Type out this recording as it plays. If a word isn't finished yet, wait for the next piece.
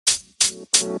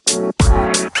Cool.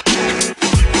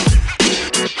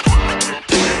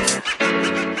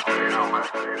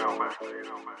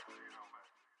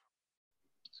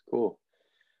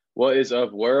 What is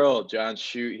up, world? John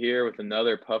Shoot here with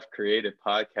another Puff Creative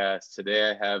podcast. Today,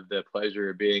 I have the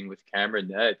pleasure of being with Cameron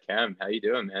Ned. Cam, how you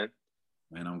doing, man?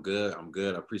 Man, I'm good. I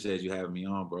appreciate you having me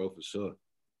on, bro, for sure.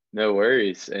 No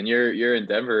worries. And you're in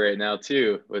Denver right now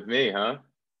too, with me, huh?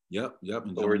 Yep.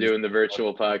 But we're doing the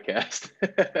virtual podcast.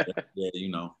 yeah, you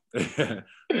know.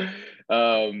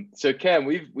 So Cam,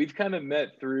 we've kind of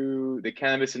met through the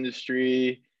cannabis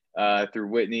industry, through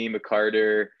Whitney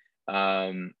McCarter.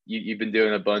 You've been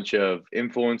doing a bunch of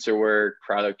influencer work,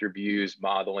 product reviews,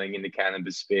 modeling in the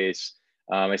cannabis space.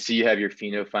 I see you have your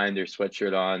Pheno Finder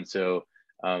sweatshirt on, so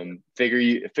figure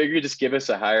you just give us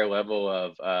a higher level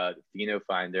of Pheno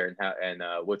Finder and how and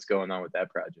what's going on with that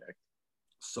project.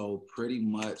 So pretty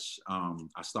much,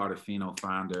 I started Pheno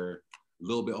Finder a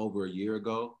little bit over a year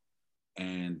ago,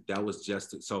 and that was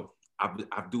just so I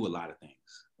do a lot of things.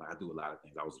 I do a lot of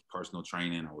things. I was personal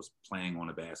training. I was playing on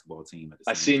a basketball team.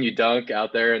 I seen you dunk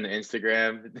out there in the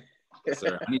Instagram. Yes,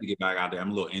 sir. I need to get back out there. I'm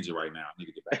a little injured right now. I need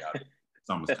to get back out there.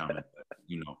 Something's coming, but,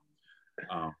 you know.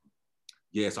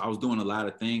 Yeah, so I was doing a lot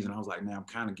of things, and I was like, man, I'm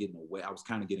kind of getting away. I was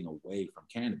kind of getting away from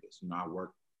cannabis. You know, I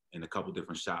worked in a couple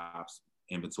different shops,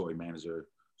 inventory manager,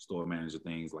 store manager,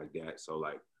 things like that. So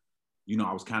like, you know,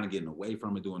 I was kind of getting away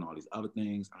from it, doing all these other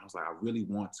things. I was like, I really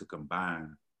want to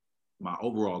combine. My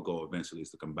overall goal eventually is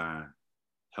to combine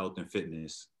health and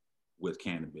fitness with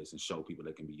cannabis and show people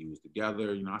that can be used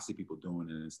together. You know, I see people doing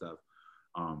it and stuff.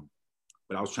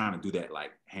 But I was trying to do that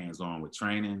like hands-on with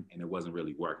training, and it wasn't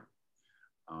really working.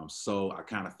 So I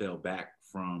kind of fell back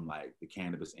from like the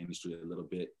cannabis industry a little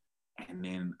bit. And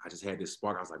then I just had this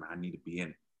spark. I was like, man, I need to be in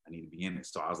it. I need to be in it.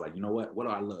 So I was like, you know what? What do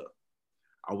I love?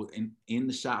 I was in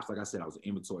the shops. Like I said, I was an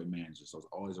inventory manager. So I was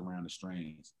always around the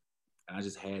strains. And I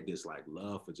just had this like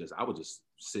love for I would just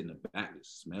sit in the back,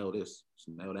 just smell this,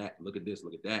 smell that, look at this,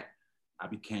 look at that. I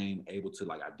became able to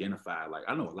like identify, like,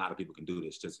 I know a lot of people can do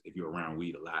this just if you're around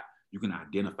weed a lot. You can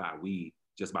identify weed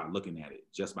just by looking at it,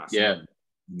 just by smelling it.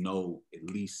 You know, at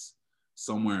least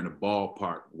somewhere in the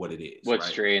ballpark what it is. What right?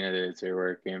 Strain it is or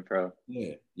where it came from.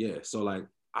 Yeah. So like,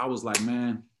 I was like,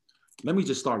 man, let me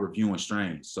just start reviewing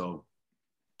strains. So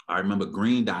I remember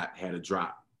Green Dot had a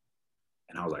drop.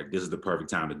 And I was like, this is the perfect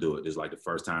time to do it. This is like the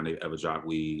first time they ever dropped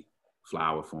weed,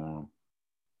 flower form.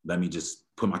 Let me just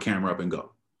put my camera up and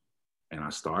go. And I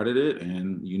started it,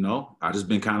 and you know, I just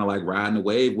been kind of like riding the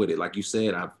wave with it. Like you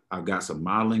said, I've got some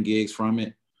modeling gigs from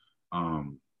it.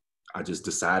 I just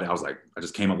decided, I was like, I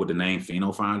just came up with the name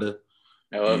Pheno Finder.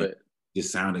 I love it. It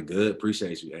sounded good.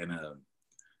 Appreciate you. And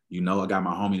you know, I got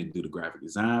my homie to do the graphic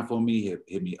design for me.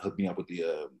 Hooked me up with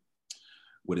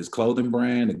his clothing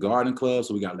brand, the Garden Club.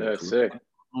 So we got a little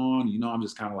on. You know, I'm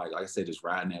just kind of like I said, just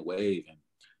riding that wave. And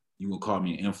you can call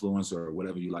me an influencer or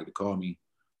whatever you like to call me.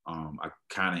 I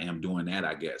kind of am doing that,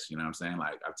 I guess. You know what I'm saying?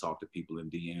 Like, I talk to people in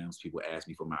DMs. People ask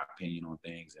me for my opinion on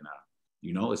things. And,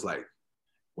 you know, it's like,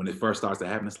 when it first starts to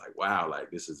happen, it's like, wow, like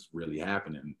this is really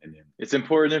happening. And then it's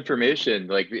important information.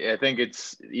 Like, I think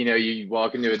it's, you know, you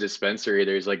walk into a dispensary,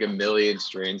 there's like a million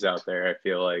strains out there, I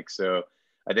feel like. So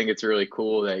I think it's really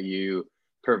cool that you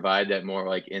provide that more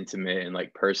like intimate and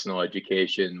like personal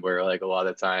education, where like a lot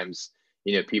of times,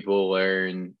 you know, people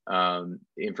learn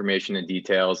information and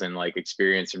details and like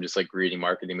experience from just like reading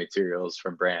marketing materials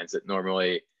from brands that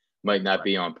normally might not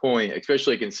be on point,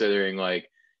 especially considering like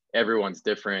everyone's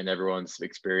different, everyone's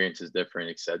experience is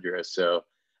different, etc. So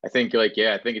I think like,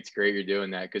 yeah, I think it's great you're doing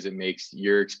that, because it makes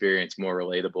your experience more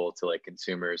relatable to like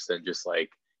consumers than just like,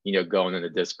 you know, going in the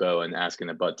dispo and asking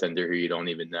a bud tender who you don't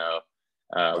even know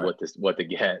what to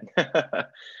get.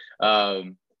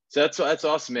 So that's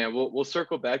awesome, man. We'll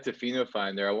circle back to Pheno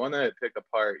Finder. I want to pick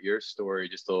apart your story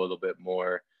just a little bit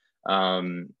more.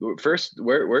 First,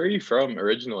 where are you from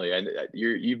originally? And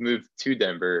you've moved to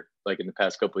Denver like in the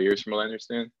past couple of years, from what I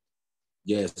understand.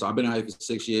 Yeah, so I've been out here for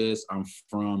 6 years. I'm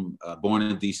from born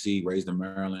in DC, raised in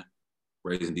Maryland,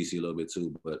 raised in DC a little bit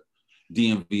too, but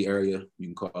DMV area, you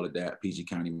can call it that, PG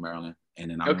County, Maryland. And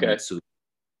then I went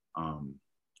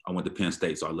to Penn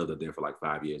State, so I lived up there for like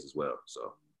 5 years as well.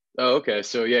 So. Oh, okay.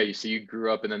 So yeah, you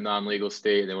grew up in a non-legal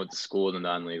state and then went to school in a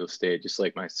non-legal state, just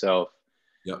like myself.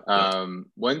 Yep.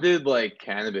 When did like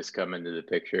cannabis come into the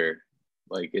picture,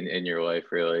 like in your life,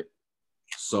 really?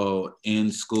 So in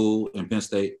school in Penn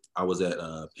State, I was at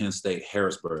Penn State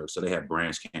Harrisburg. So they have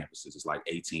branch campuses. It's like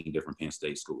 18 different Penn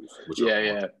State schools.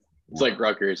 Yeah. It's like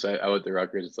Rutgers. I went to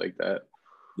Rutgers. It's like that.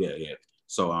 Yeah.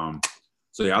 So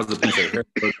yeah, I was at Penn State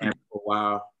Harrisburg campus for a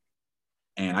while.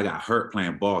 And I got hurt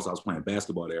playing ball. So I was playing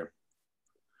basketball there.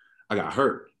 I got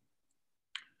hurt.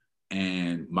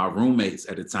 And my roommates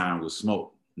at the time would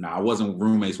smoke. Now, I wasn't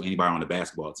roommates with anybody on the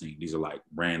basketball team. These are like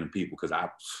random people because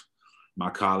my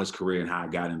college career and how I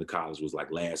got into college was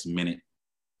like last minute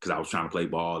because I was trying to play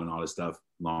ball and all this stuff.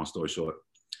 Long story short,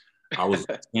 I was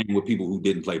hanging with people who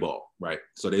didn't play ball, right?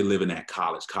 So they live in that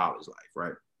college life,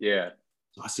 right? Yeah.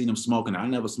 So I seen them smoking. I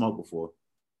never smoked before,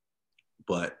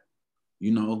 but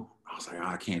you know, I was like,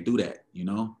 I can't do that, you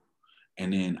know?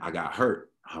 And then I got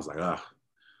hurt. I was like,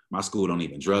 my school don't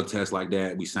even drug test like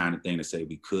that. We signed a thing to say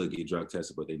we could get drug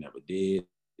tested, but they never did.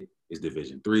 It's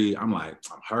Division III. I'm like,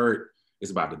 I'm hurt.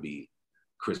 It's about to be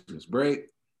Christmas break.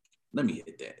 Let me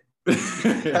hit that.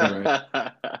 Right?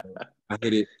 I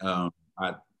hit it. I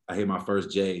hit my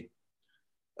first J.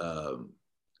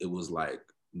 It was like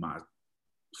my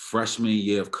freshman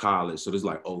year of college. So this is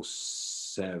like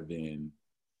 07,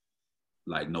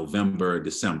 like November,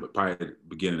 December, probably the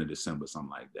beginning of December,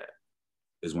 something like that,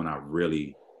 is when I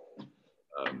really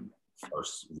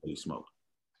first really smoked.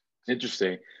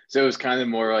 Interesting. So it was kind of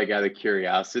more like out of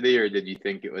curiosity, or did you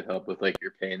think it would help with like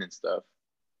your pain and stuff?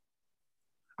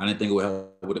 I didn't think it would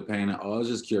help with the pain at all. It was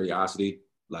just curiosity.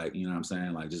 Like, you know what I'm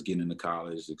saying? Like just getting into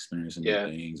college, experiencing new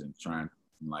things and trying,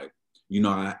 like, you know,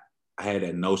 I had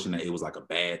that notion that it was like a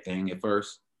bad thing at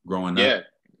first growing up. Yeah,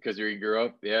 because you grew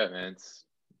up. Yeah, man, it's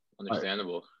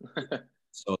understandable. Right.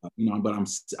 So, you know, but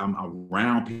I'm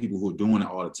around people who are doing it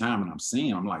all the time, and I'm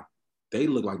like, they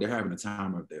look like they're having the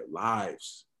time of their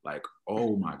lives. Like,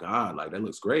 oh my God, like that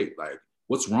looks great. Like,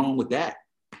 what's wrong with that?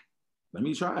 Let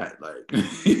me try it. Like,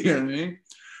 you know what I mean?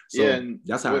 So yeah, and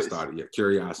that's how it started. Yeah,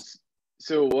 curiosity.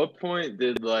 So what point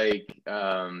did like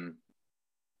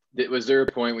was there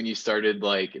a point when you started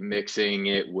like mixing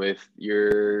it with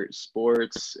your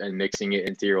sports and mixing it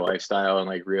into your lifestyle and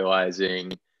like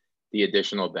realizing the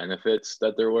additional benefits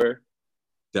that there were?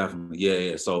 Definitely.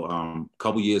 Yeah. So a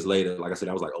couple years later, like I said,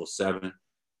 that was like 07.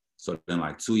 So then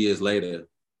like 2 years later,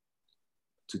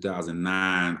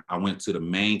 2009, I went to the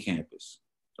main campus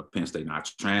of Penn State. Now I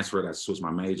transferred, I switched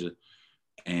my major,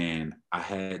 and I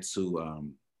had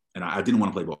to, and I didn't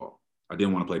want to play ball. I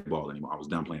didn't want to play ball anymore. I was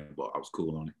done playing ball. I was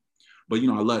cool on it. But, you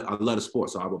know, I love the sport.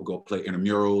 So I would go play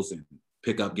intramurals and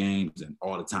pick up games and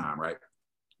all the time, right?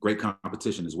 Great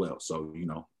competition as well. So, you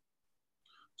know,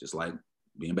 just like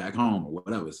being back home or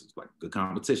whatever, it's like good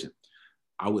competition.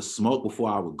 I would smoke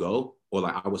before I would go, or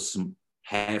like I would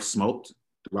have smoked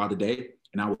throughout the day,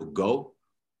 and I would go,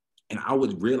 and I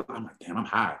would realize, I'm like, damn, I'm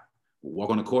high. Walk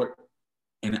on the court,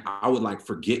 and I would like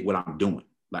forget what I'm doing.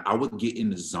 Like I would get in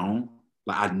the zone.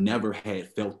 Like I never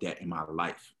had felt that in my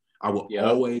life. I would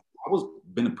always, I've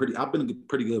been a pretty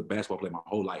good basketball player my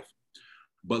whole life.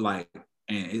 But like,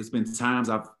 and it's been times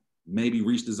I've maybe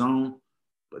reached the zone,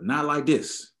 but not like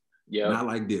this. Yeah. Not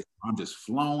like this. I'm just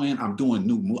flowing. I'm doing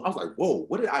new moves. I was like, whoa,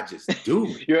 what did I just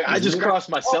do? I just crossed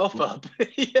myself up.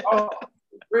 Yeah. Oh,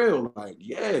 real. Like,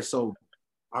 yeah. So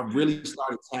I really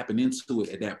started tapping into it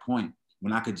at that point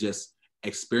when I could just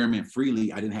experiment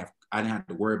freely. I didn't have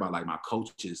to worry about like my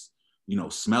coaches, you know,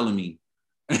 smelling me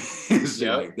and shit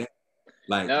like that.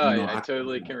 Like, no, you know, I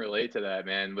totally can relate to that,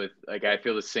 man. With like, I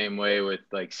feel the same way with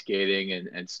like skating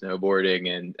and snowboarding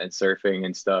and surfing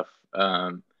and stuff.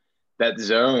 That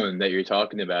zone that you're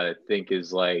talking about, I think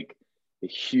is like a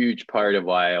huge part of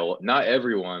why not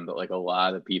everyone, but like a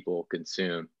lot of people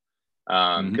consume.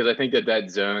 Because I think that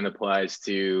zone applies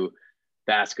to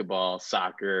basketball,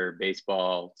 soccer,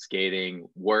 baseball, skating,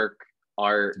 work,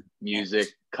 art, music,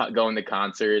 going to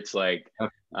concerts. Like,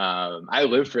 I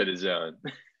live for the zone.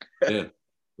 Yeah,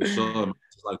 for sure.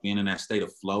 It's like being in that state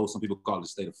of flow. Some people call it a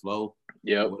state of flow.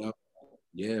 Yeah.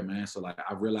 Yeah, man. So like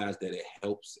I realized that it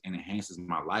helps and enhances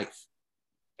my life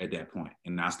at that point.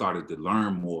 And I started to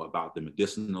learn more about the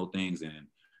medicinal things and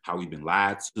how we've been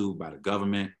lied to by the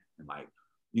government and like,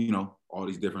 you know, all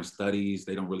these different studies.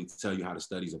 They don't really tell you how the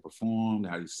studies are performed,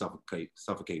 how you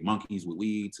suffocate monkeys with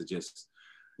weed to just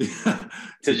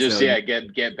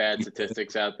get bad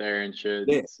statistics out there and shit.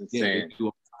 Yeah, it's insane. Yeah, they do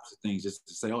all types of things just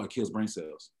to say, oh, it kills brain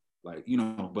cells. Like, you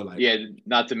know, but like, yeah,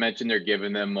 not to mention they're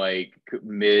giving them like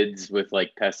mids with like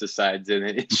pesticides in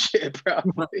it and shit,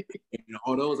 probably. You know,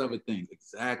 all those other things.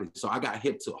 Exactly. So I got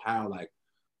hip to how like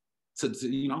to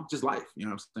you know, just life. You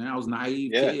know what I'm saying? I was a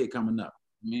naive kid coming up.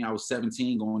 I mean, I was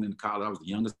 17 going into college. I was the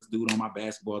youngest dude on my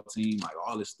basketball team, like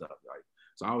all this stuff. Like,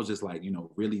 so I was just like, you know,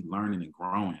 really learning and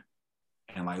growing.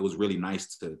 And like it was really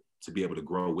nice to be able to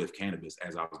grow with cannabis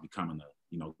as I was becoming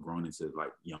growing into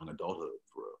like young adulthood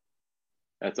for real.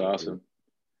 That's awesome.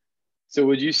 So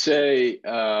would you say,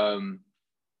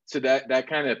 so that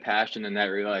kind of passion and that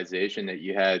realization that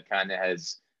you had kind of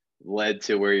has led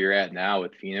to where you're at now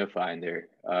with PhenoFinder?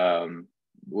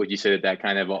 Would you say that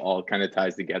kind of all kind of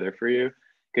ties together for you?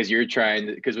 because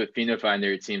with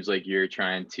PhenoFinder, it seems like you're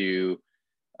trying to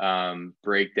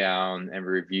break down and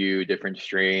review different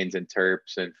strains and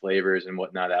terps and flavors and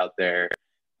whatnot out there,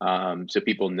 so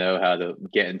people know how to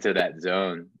get into that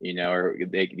zone, or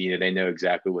they know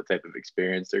exactly what type of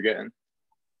experience they're getting.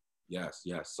 Yes.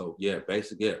 So yeah,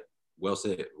 basically, yeah, well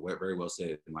said, very well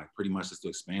said. And like pretty much just to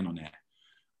expand on that,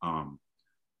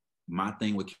 my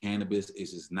thing with cannabis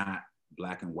is it's not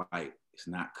black and white. It's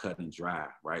not cut and dry,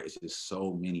 right? It's just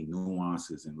so many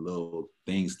nuances and little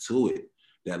things to it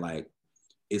that like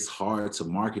it's hard to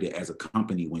market it as a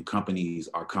company when companies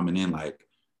are coming in like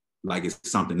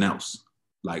it's something else.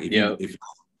 Like if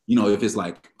it's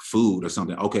like food or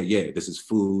something, okay, yeah, this is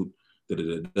food.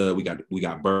 We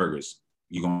got burgers.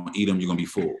 You're gonna eat them. You're gonna be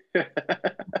full.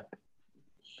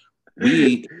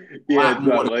 We yeah, it's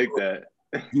not like that.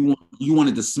 You want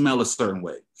it to smell a certain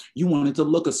way. You want it to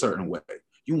look a certain way.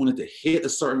 You want it to hit a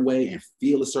certain way and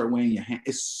feel a certain way in your hand.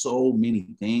 It's so many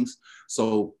things.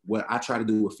 So what I try to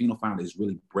do with PhenoFinder is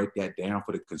really break that down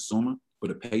for the consumer, for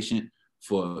the patient,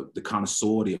 for the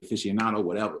connoisseur, the aficionado,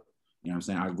 whatever. You know what I'm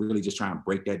saying? I really just try and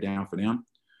break that down for them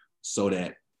so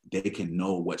that they can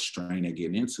know what strain they're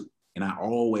getting into. And I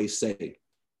always say,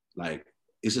 like,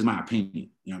 it's just my opinion.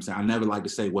 You know what I'm saying? I never like to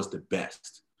say what's the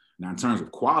best. Now, in terms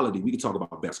of quality, we can talk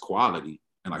about best quality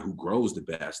and like who grows the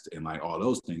best and like all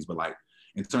those things. But like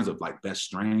in terms of like best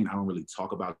strain, I don't really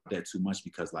talk about that too much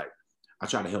because like I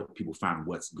try to help people find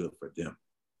what's good for them.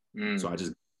 So I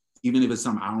just, even if it's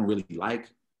something I don't really like,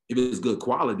 if it's good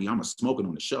quality, I'm gonna smoke it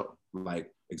on the show.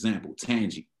 Like example,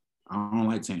 Tangy. I don't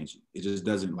like Tangy. It just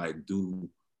doesn't like do,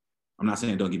 I'm not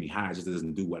saying don't get me high, it just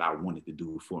doesn't do what I want it to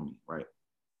do for me, right?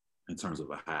 In terms of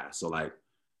a high. So like,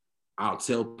 I'll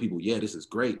tell people, yeah, this is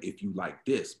great if you like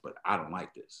this, but I don't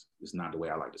like this. It's not the way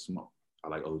I like to smoke. I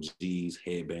like OGs,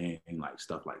 headbang, like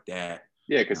stuff like that.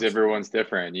 Yeah, because everyone's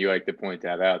different. You like to point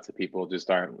that out so people just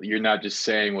aren't, you're not just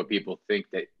saying what people think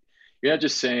that, you're not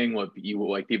just saying what you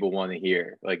like people want to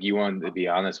hear. Like you want to be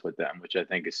honest with them, which I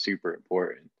think is super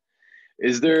important.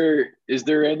 Is there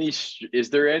any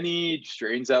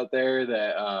strains out there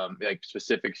that like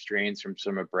specific strains from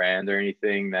some brand or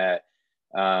anything that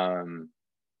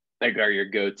like are your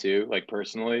go-to, like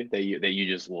personally that you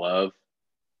just love?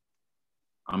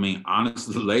 I mean,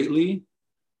 honestly, lately,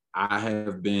 I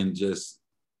have been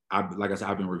like I said,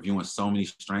 I've been reviewing so many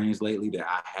strains lately that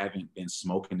I haven't been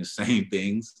smoking the same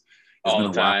things. It's All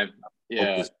been the a while. time.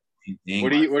 Yeah.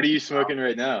 What are you smoking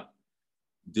right now?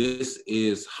 This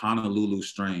is Honolulu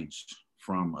Strange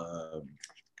from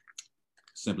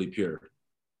Simply Pure.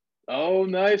 Oh,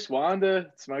 nice,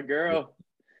 Wanda. It's my girl.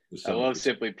 I love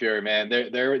Simply Pure, man.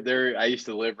 They're. I used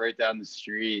to live right down the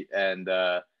street and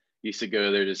used to go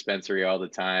to their dispensary all the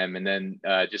time. And then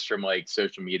just from like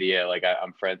social media, like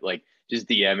I'm like just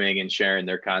DMing and sharing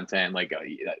their content. Like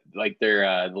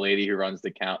their the lady who runs the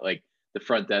account, like the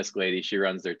front desk lady, she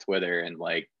runs their Twitter, and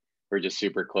like we're just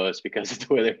super close because of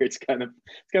Twitter. It's kind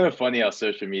of funny how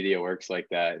social media works like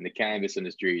that in the cannabis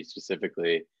industry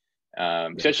specifically,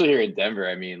 especially here in Denver.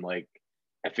 I mean, like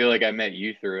I feel like I met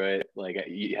you through it. Like,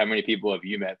 how many people have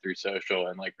you met through social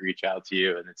and like reach out to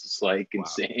you? And it's just like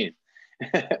insane.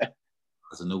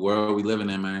 It's a new world we living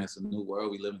in, man. It's a new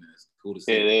world we living in. It's cool to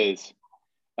see. It is.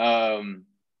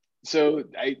 So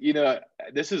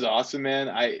this is awesome, man.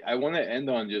 I want to end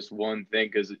on just one thing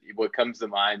because what comes to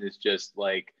mind is just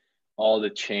like all the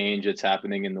change that's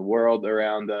happening in the world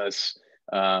around us.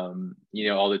 All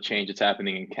the change that's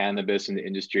happening in cannabis and the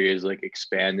industry is like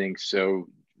expanding so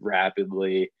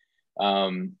rapidly.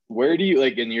 Where do you,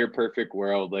 like, in your perfect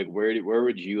world, like where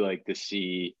would you like to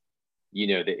see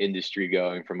the industry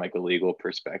going from like a legal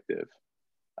perspective?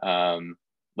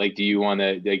 Like do you want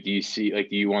to, like,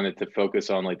 do you want it to focus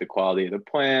on like the quality of the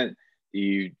plant? Do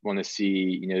you want to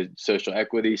see social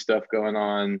equity stuff going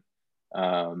on?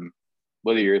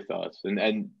 What are your thoughts?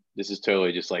 And this is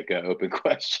totally just like an open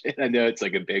question. I know it's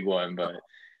like a big one, but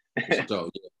so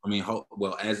yeah, I mean,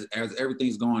 well, as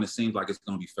everything's going, it seems like it's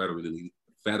going to be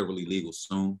federally legal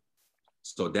soon.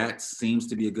 So that seems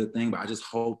to be a good thing. But I just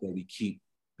hope that we keep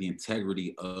the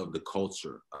integrity of the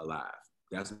culture alive.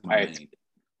 That's my main thing.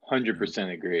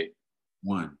 100% agree.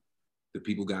 One, the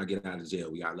people gotta get out of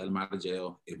jail. We gotta let them out of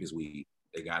jail. If it's weed,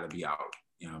 they gotta be out.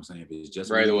 You know what I'm saying? If it's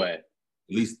just right weed, away,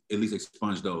 at least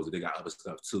expunge those. If they got other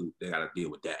stuff too, they gotta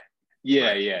deal with that. Yeah,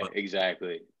 right? Yeah, but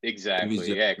exactly.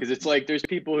 Yeah, because it's like there's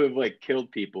people who have like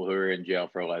killed people who are in jail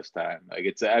for less time. Like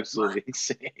it's absolutely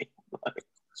insane.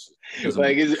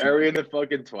 Like are we in the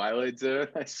fucking Twilight Zone?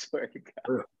 I swear to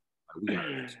God.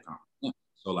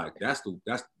 So like that's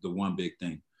the one big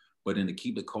thing. But then to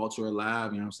keep the culture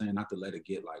alive, you know what I'm saying? Not to let it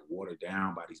get like watered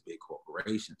down by these big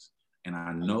corporations. And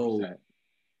I know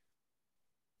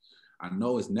I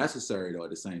know it's necessary though at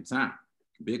the same time.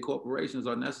 Big corporations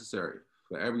are necessary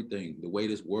for everything. The way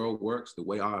this world works, the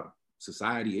way our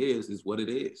society is what it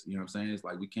is. You know what I'm saying? It's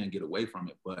like we can't get away from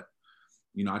it. But,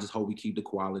 you know, I just hope we keep the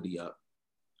quality up.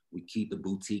 We keep the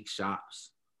boutique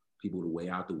shops, people to weigh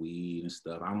out the weed and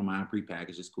stuff. I don't mind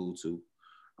prepackaged, it's cool too.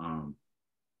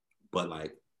 But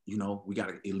like, you know, we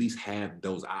gotta at least have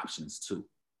those options too.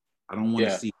 I don't want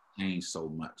to see it change so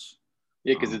much.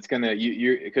 Yeah, because it's gonna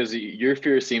because your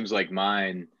fear seems like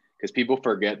mine, because people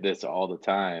forget this all the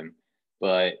time,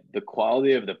 but the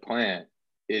quality of the plant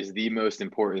is the most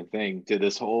important thing to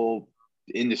this whole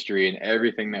industry and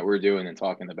everything that we're doing and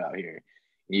talking about here.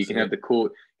 You can have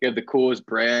the coolest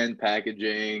brand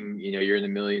packaging, you know, you're in a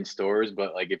million stores,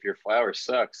 but like if your flower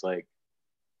sucks, like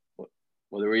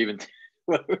what are we even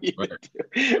what are we even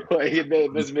doing? Like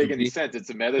it doesn't make any sense. It's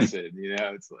a medicine, you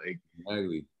know. It's like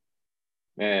exactly.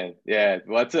 Man, yeah.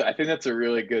 Well, I think that's a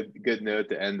really good note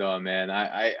to end on, man.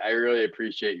 I really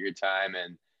appreciate your time.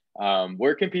 And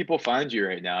where can people find you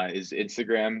right now? Is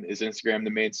Instagram the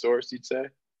main source, you'd say?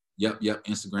 Yep.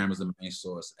 Instagram is the main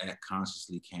source, at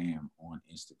Consciously Cam on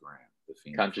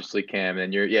Instagram. Consciously Cam,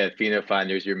 and Pheno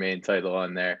Finder's your main title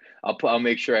on there. I'll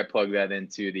make sure I plug that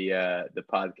into the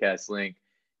podcast link.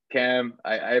 Cam,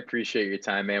 I appreciate your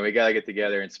time, man. We gotta get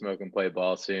together and smoke and play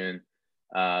ball soon.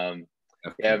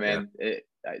 Yeah, man.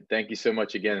 Thank you so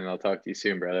much again, and I'll talk to you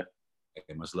soon, brother.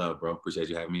 Hey, much love, bro. Appreciate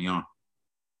you having me on.